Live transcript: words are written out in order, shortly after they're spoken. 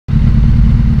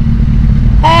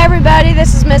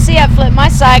this is Missy at Flip My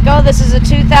Psycho. This is a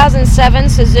 2007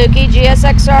 Suzuki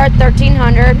GSXR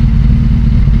 1300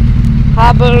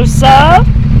 Hayabusa.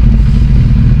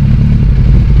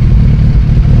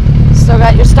 Still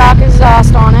got your stock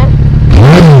exhaust on it.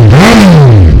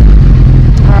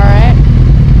 Alright.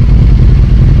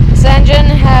 This engine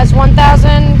has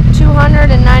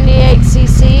 1,298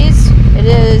 cc's. It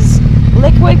is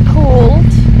liquid cooled.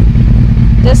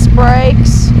 Disc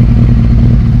brakes.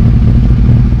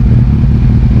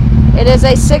 It is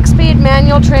a 6-speed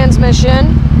manual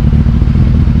transmission.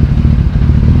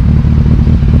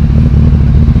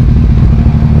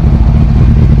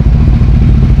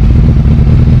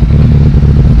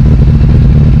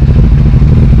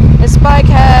 This bike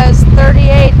has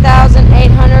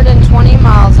 38,820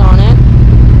 miles on it.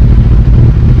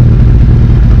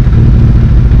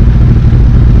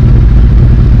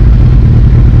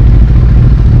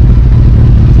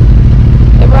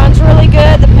 It runs really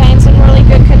good. The paint's in really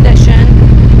good condition.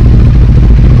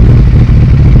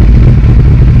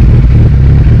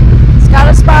 It's got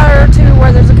a spot or two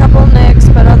where there's a couple nicks,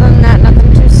 but other than that,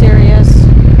 nothing too serious.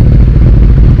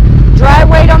 Dry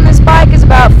weight on this bike is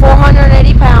about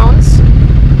 480 pounds.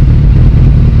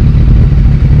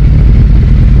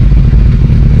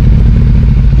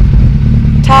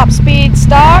 Top speed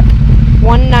stock,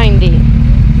 190.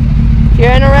 If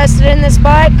you're interested in this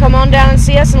bike, come on down and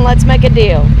see us and let's make a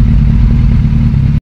deal.